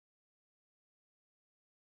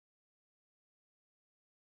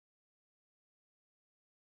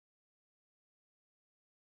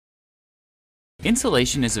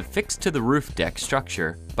Insulation is affixed to the roof deck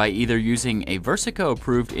structure by either using a Versico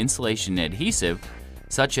approved insulation adhesive,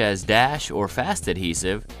 such as dash or fast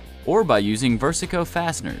adhesive, or by using Versico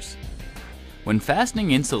fasteners. When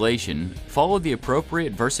fastening insulation, follow the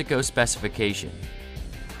appropriate Versico specification.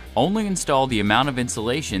 Only install the amount of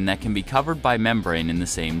insulation that can be covered by membrane in the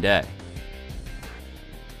same day.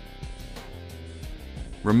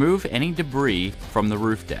 Remove any debris from the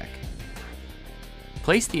roof deck.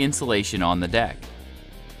 Place the insulation on the deck.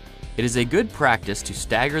 It is a good practice to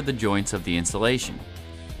stagger the joints of the insulation.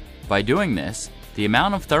 By doing this, the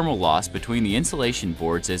amount of thermal loss between the insulation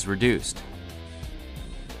boards is reduced.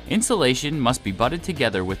 Insulation must be butted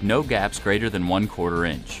together with no gaps greater than 1/4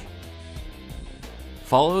 inch.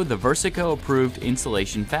 Follow the Versico approved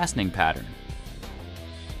insulation fastening pattern.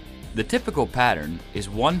 The typical pattern is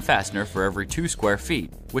 1 fastener for every 2 square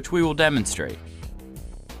feet, which we will demonstrate.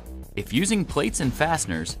 If using plates and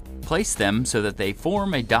fasteners, place them so that they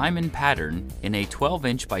form a diamond pattern in a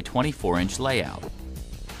 12-inch by 24-inch layout.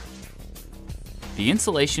 The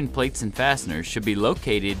insulation plates and fasteners should be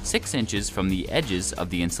located 6 inches from the edges of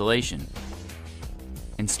the insulation.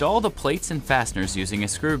 Install the plates and fasteners using a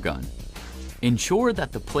screw gun. Ensure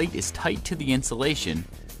that the plate is tight to the insulation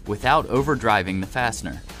without overdriving the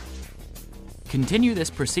fastener. Continue this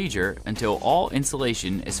procedure until all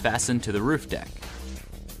insulation is fastened to the roof deck.